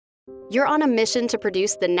You're on a mission to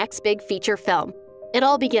produce the next big feature film. It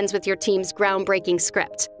all begins with your team's groundbreaking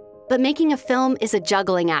script. But making a film is a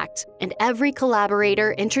juggling act, and every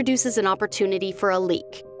collaborator introduces an opportunity for a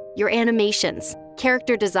leak. Your animations,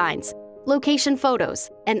 character designs, location photos,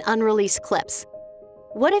 and unreleased clips.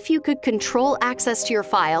 What if you could control access to your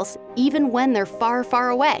files even when they're far, far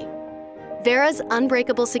away? Vera's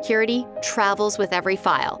unbreakable security travels with every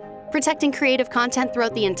file, protecting creative content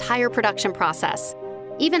throughout the entire production process,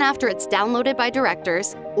 even after it's downloaded by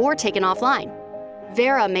directors or taken offline.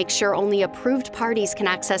 Vera makes sure only approved parties can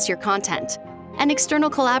access your content, and external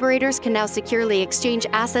collaborators can now securely exchange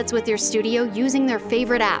assets with your studio using their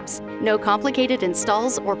favorite apps. No complicated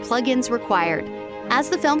installs or plugins required. As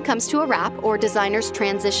the film comes to a wrap or designers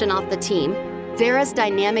transition off the team, Vera's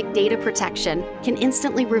dynamic data protection can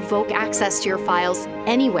instantly revoke access to your files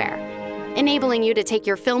anywhere, enabling you to take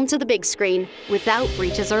your film to the big screen without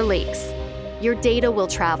breaches or leaks. Your data will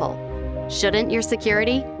travel. Shouldn't your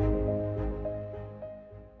security?